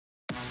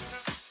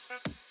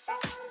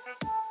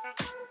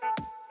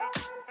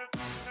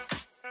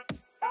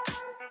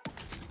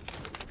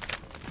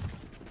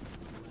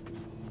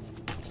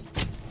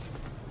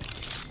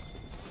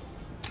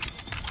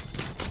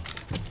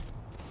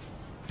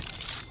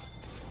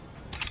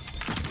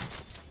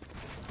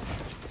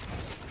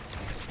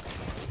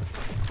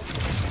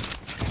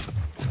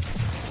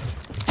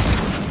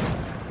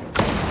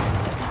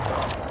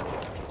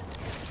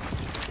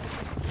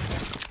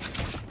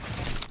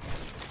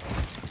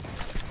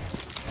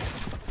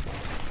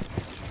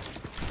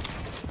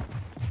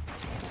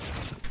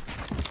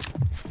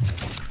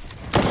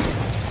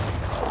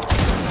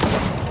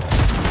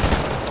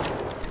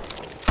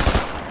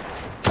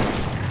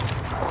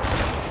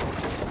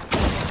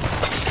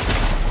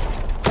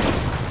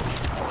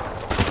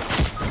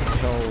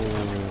go.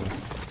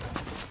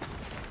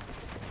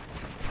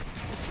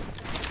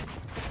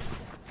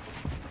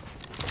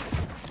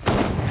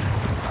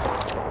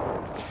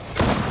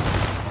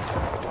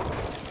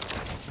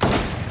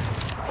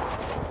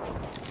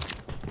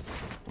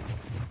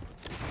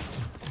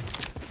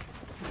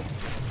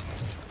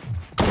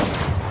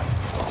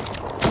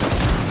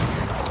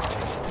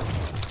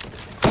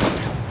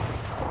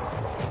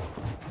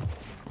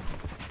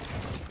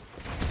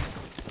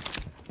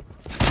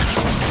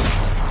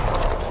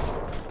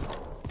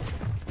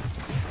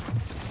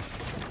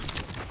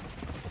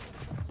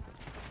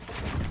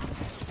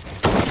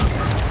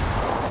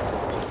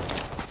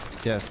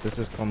 Yes, this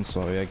is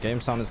console. Yeah,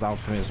 game sound is loud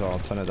for me as well. I'll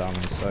turn it down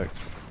in a sec.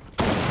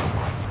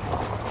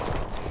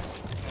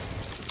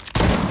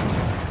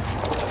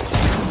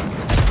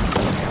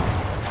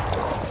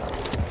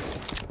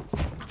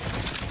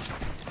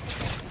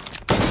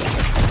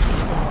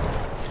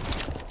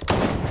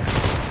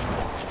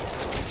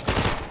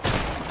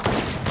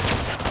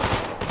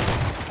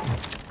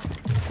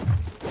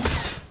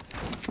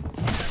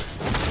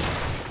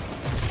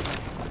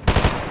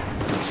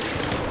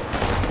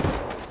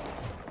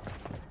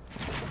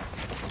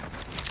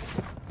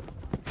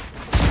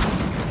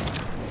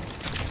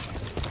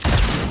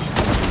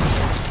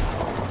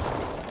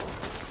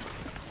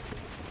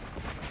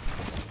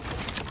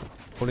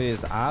 Bully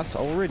his ass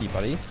already,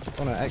 buddy.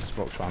 On an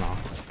Xbox right now.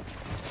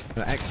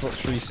 An Xbox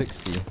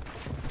 360.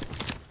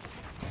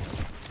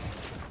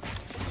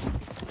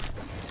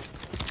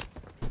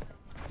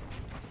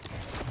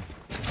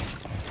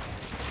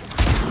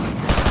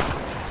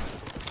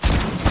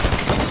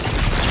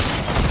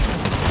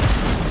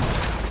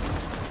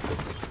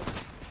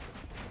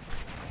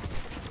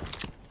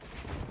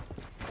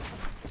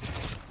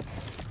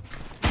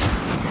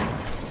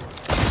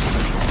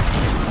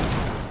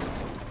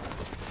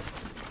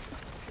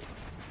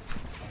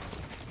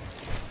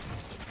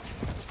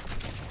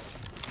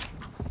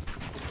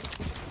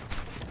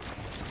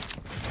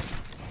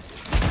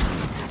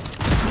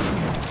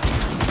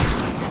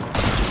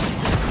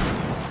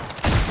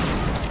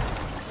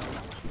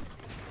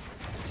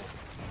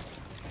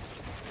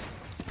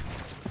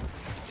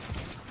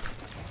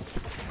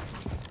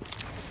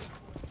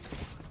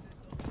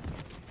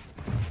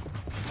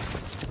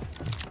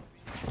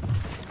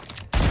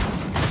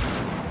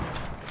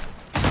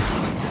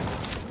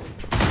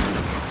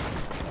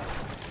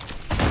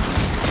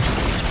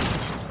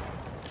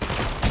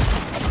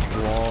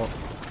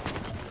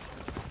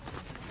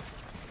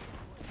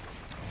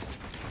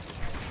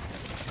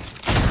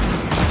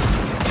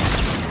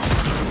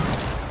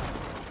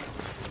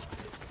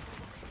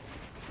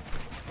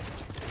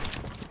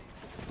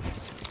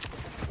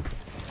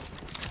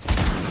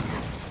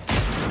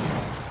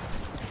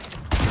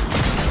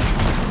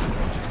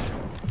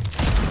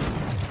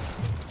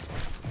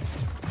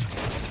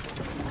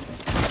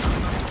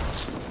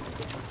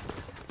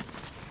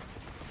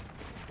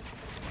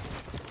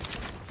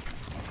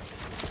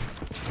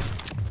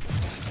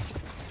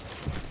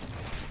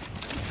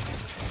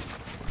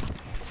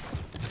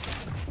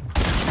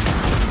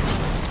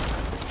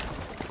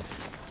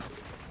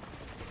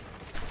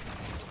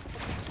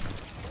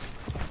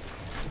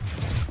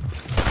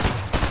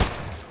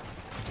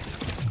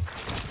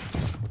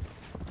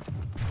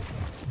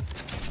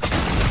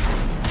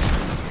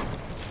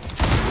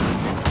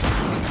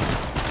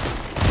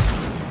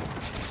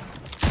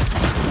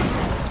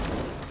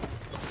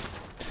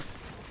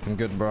 I'm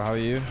good, bro. How are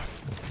you?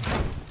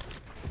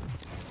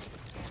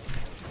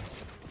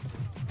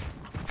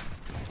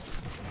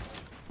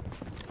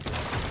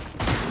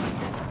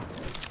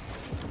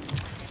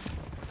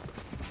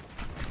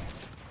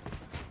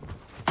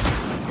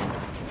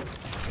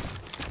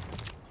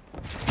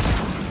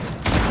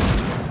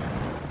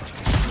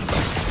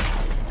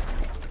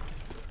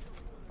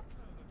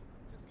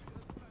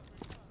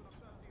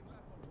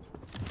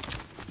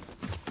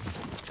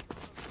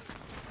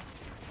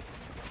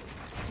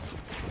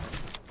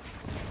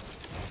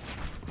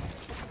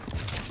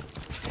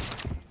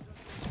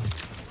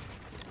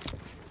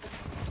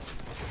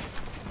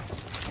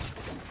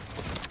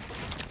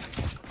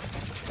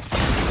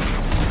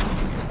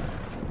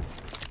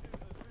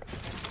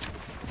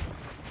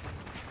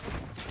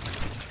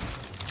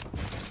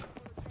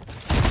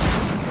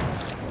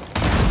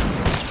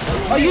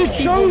 Are you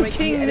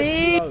joking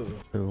me?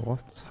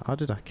 What? How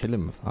did I kill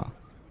him with that?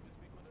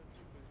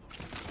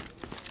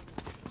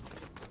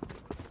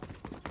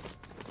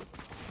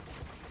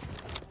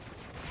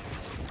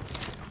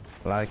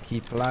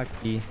 Placky,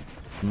 placky,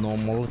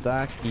 normal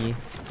daki.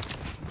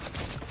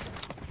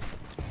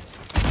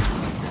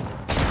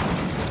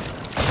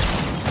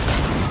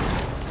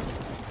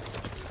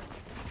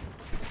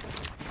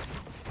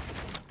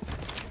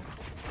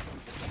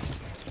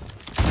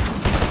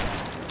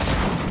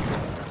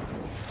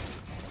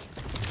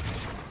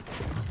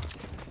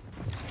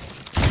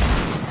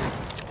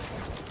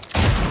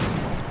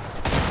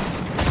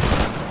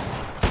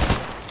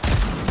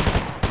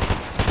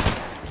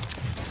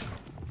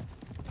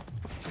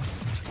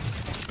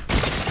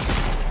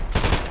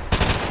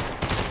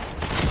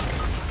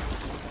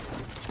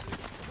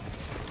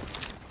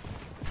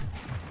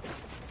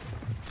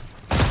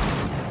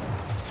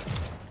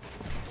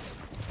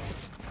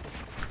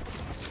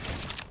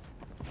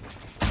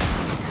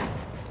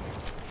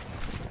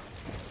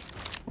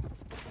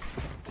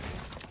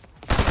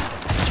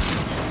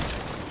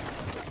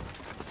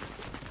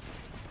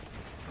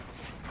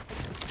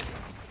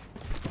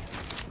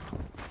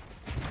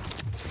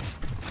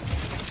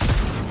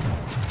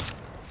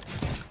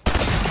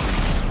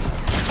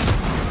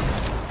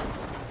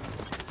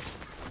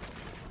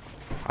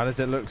 How does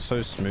it look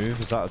so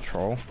smooth? Is that a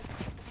troll?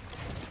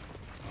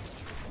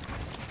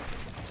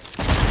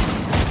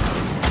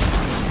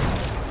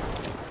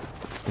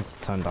 Let's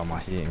turn down my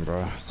heating,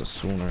 bro. It's a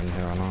sauna in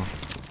here, I know.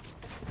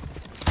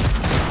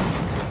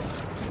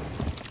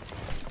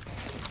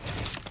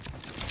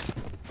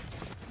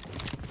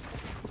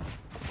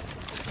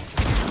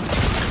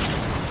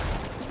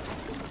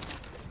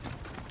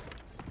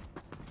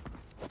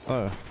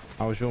 Oh,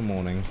 how was your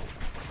morning?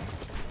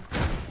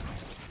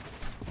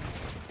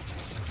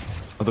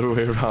 Other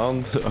way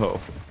around? Oh.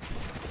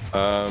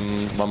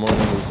 My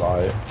morning was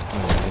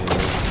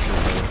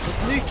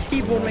This new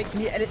keyboard makes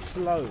me edit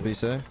slow. What did you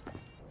say?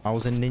 I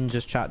was in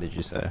Ninja's chat, did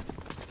you say?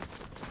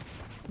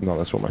 No,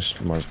 that's what my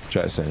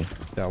chat is saying.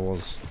 Yeah, I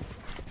was.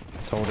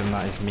 Told him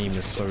that his meme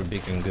is so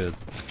big and good.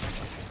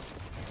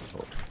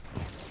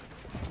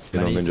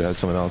 You know, Ninja has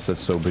someone else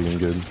that's so big and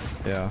good.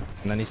 Yeah,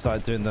 and then he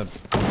started doing a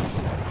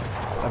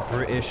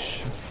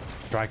British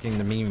dragging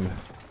the meme.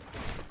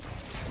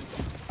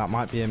 That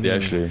might be a meme. Yeah,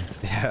 actually.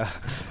 Yeah.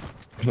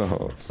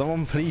 No.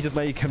 Someone please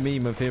make a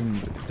meme of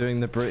him doing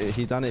the British.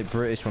 He done it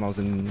British when I was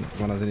in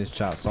his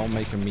chat. Someone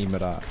make a meme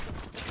of that.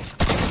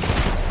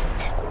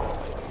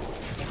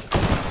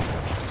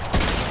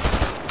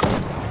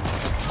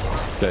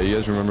 Yeah, you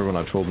guys remember when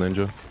I trolled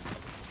Ninja?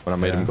 When I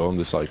made him go on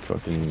this like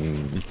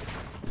fucking...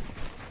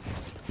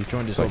 You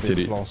joined his like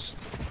hobby lost.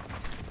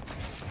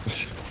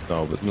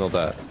 No, but not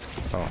that.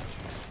 Oh.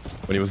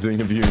 When he was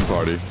doing a viewing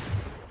party.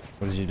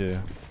 What did you do?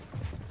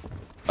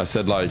 I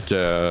said like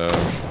this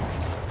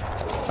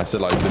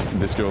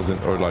girl's in,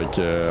 or like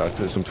I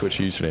put some Twitch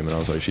username and I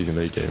was like, she's in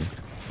late game.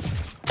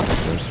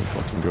 There's some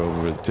fucking girl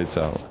with tits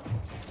out.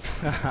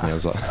 And he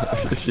was like,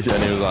 and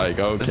he was like,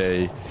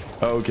 okay,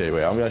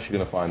 wait, I'm actually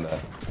gonna find that.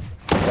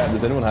 Yeah,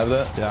 does anyone have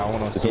that? Yeah, I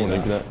want to see that.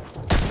 Link that.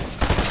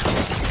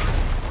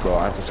 Bro,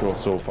 I have to scroll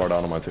so far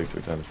down on my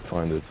TikTok to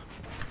find it.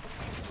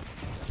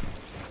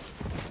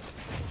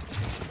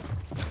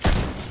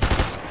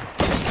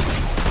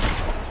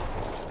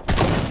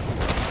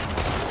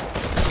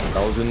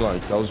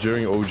 That was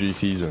during OG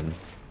season.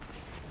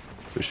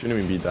 It shouldn't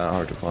even be that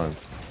hard to find.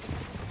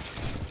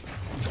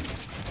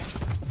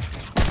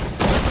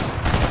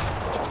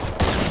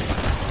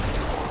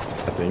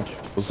 I think.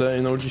 Was that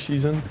in OG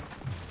season?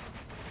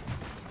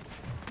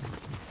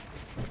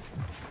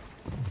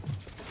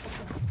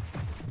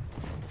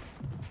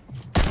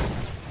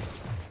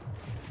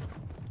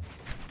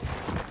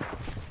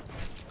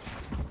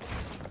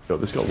 Yo,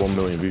 this got 1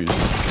 million views.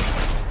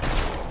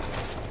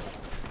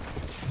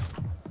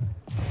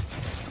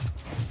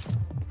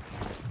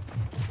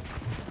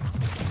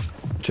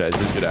 Chat, is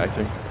this good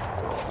acting?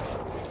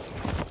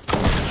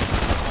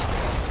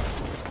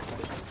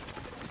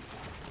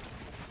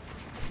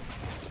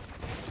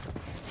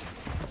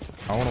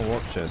 I want to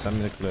watch it. Send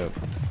me the clip.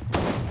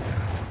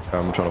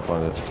 I'm trying to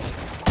find it.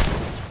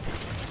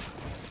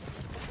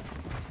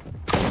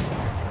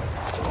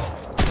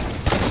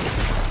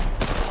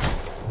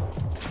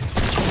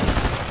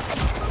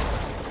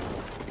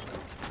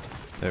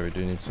 There, we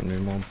do need some new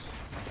mods.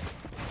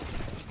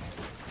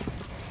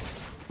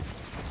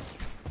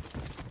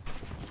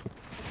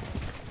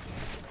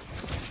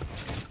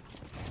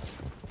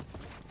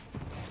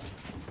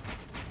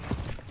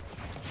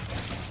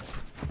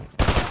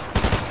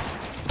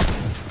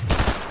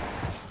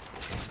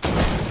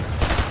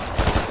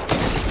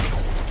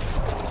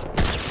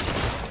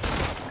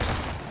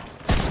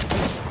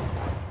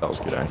 That was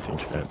good acting,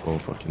 chat. Oh,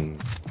 fucking...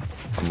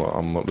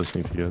 I'm not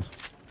listening to you guys.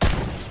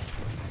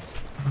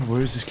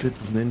 Where is this clip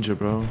of Ninja,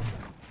 bro?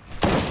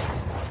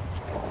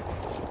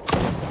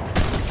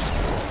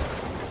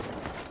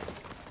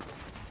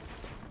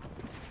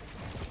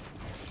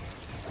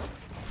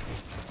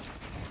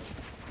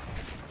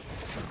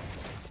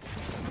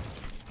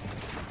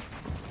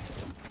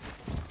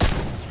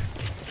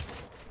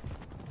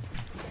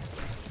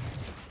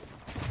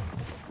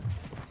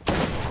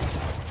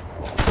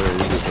 Where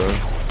is it, bro?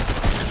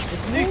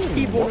 This new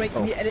keyboard makes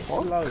me edit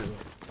slow.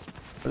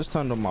 I just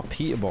turned on my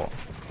Peterbot.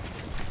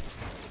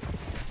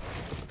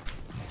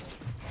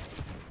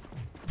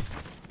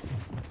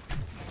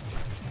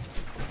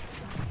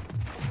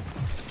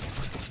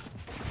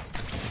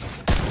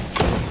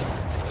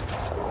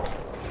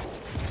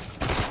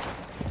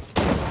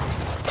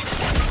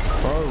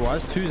 Bro, why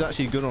is Toose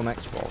actually good on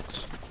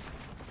Xbox?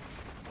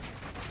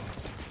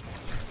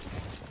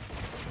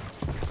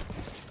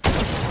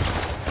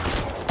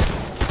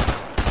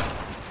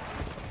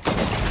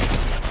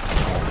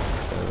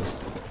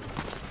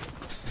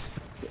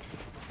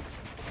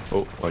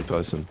 Oh, Mike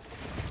Tyson.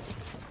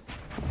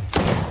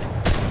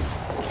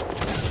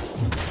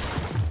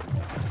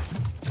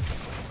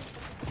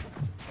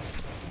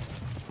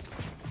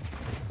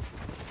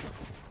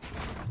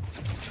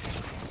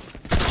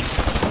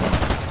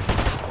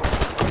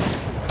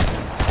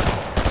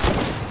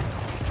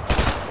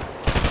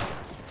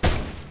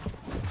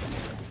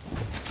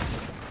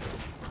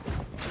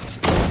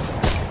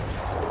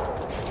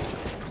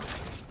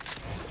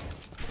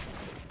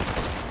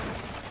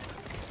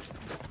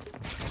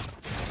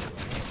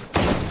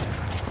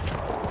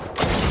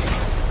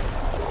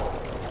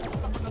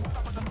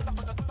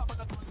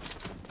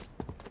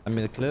 Send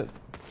me the clip.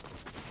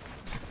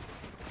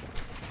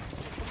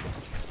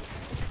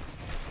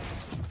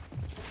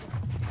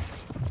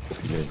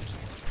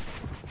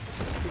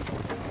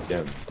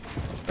 Yeah.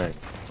 Bang.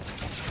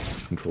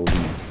 Control D.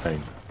 Bang.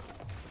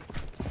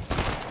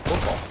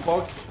 What the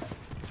fuck?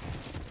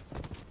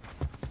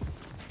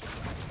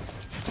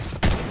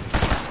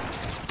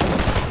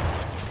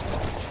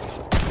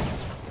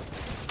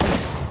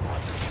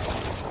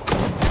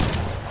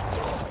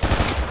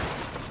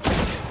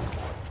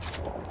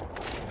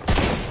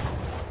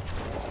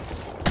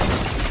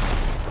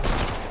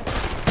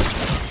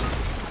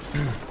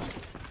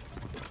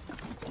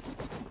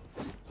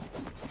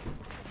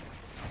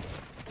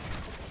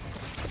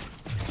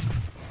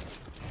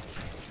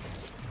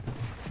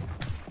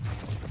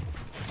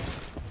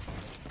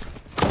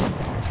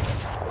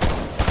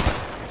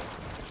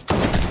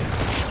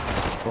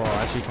 Bro,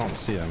 I actually can't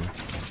see him.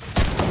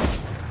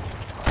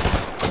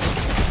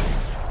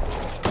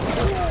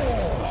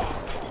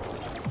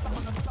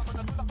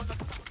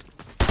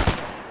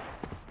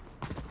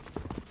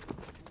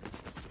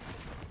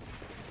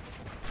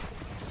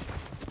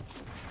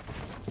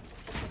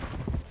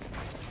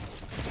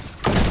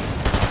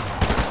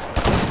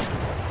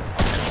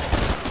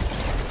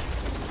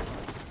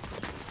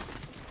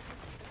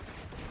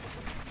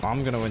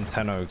 I'm gonna win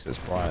 10-0 because it's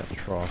bright.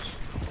 Trust.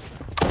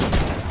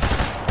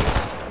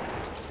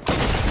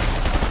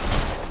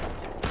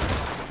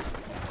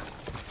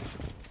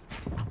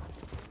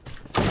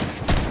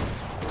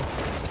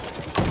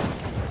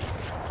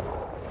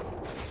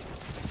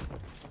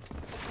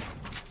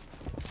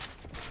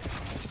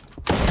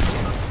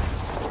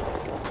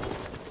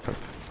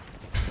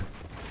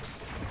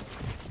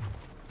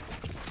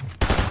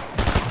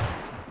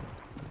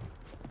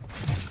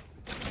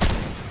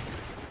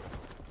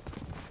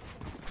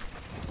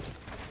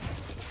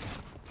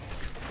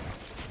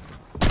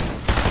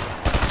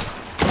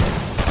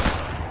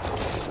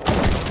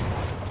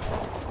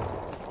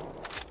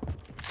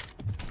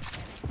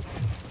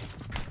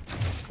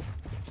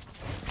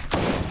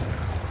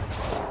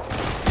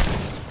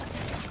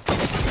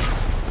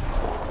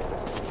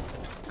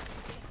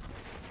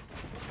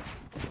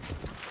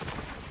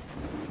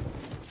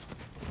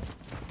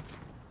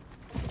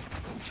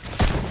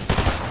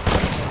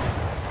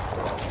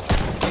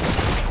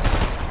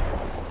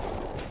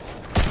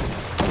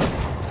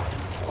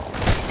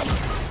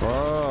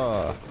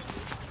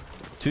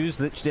 Toose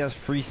literally has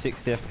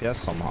 360 FPS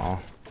somehow.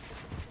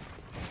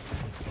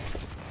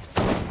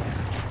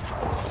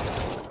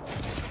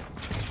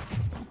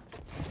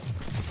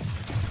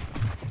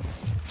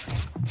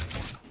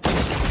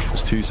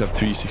 Does Toose have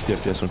 360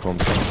 FPS on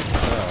console?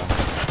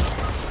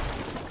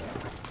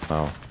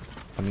 Yeah. Wow.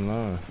 I don't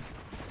know.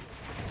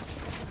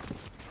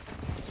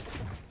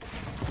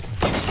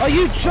 Are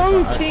you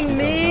joking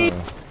me?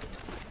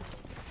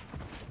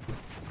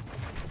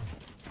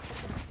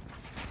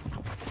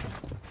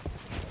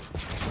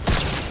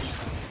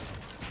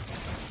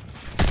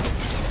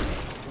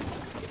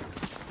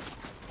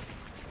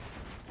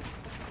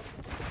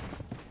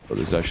 But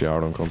it's actually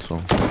hard on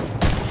console.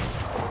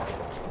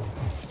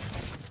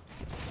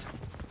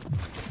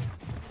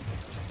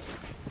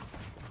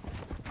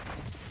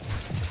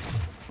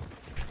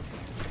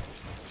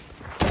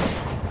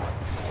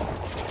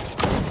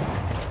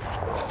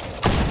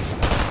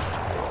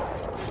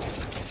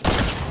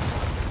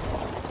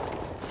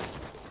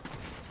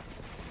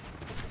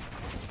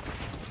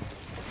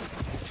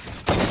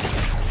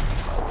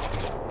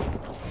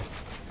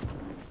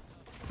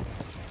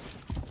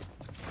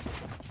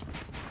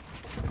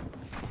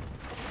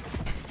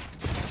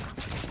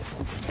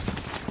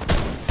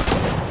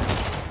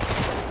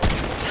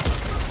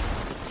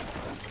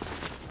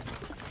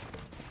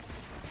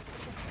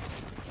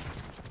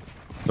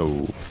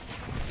 No.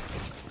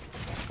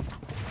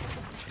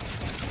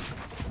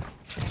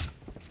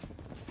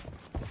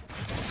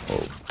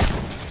 Oh.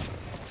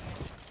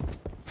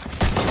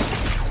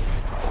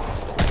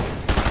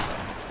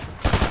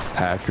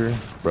 Hacker?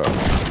 Bro.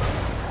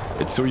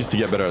 It's so easy to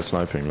get better at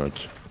sniping,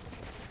 like.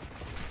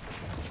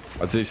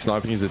 I'd say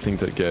sniping is the thing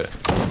to get,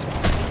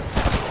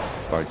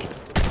 like,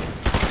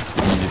 it's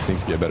the easiest thing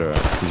to get better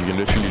at. Because you can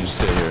literally just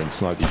sit here and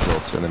snipe these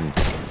bots, and then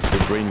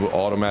your brain will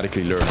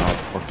automatically learn how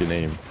to fucking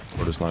aim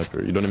for the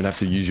sniper. You don't even have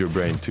to use your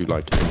brain to,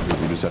 like,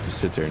 improve. You just have to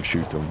sit there and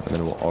shoot them, and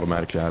then it will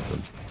automatically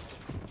happen.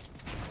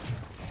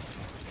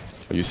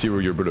 You see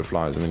where your bullet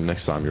flies, and then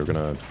next time you're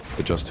gonna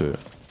adjust to it.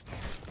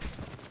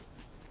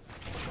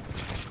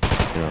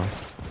 You know?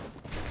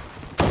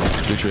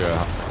 Literally,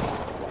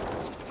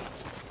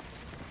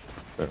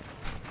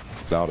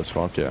 loud as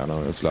fuck, yeah, I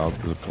know, it's loud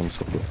because of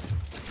console, but...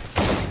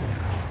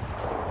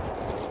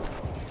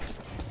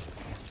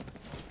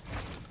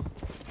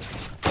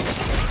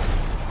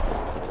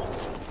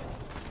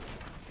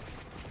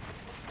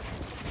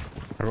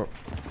 I got...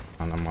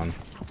 And I'm on.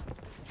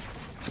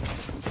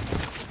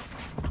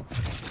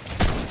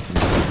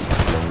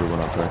 Longer when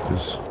I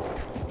practice.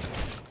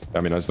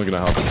 I mean, it's not gonna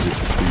help in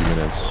 3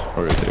 minutes,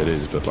 or it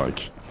is, but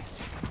like...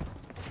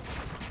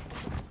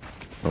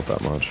 not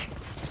that much.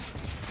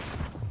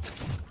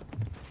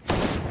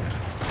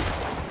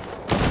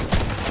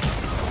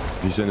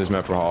 If you sit in this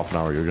map for half an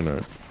hour, you're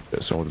gonna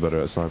get so much better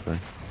at sniping.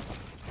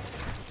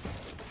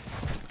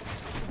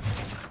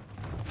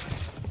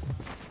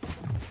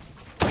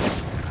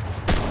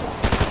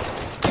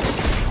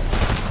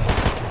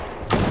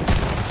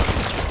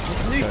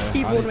 New I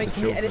keyboard need makes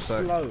to me chill for edit a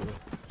sec.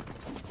 slow.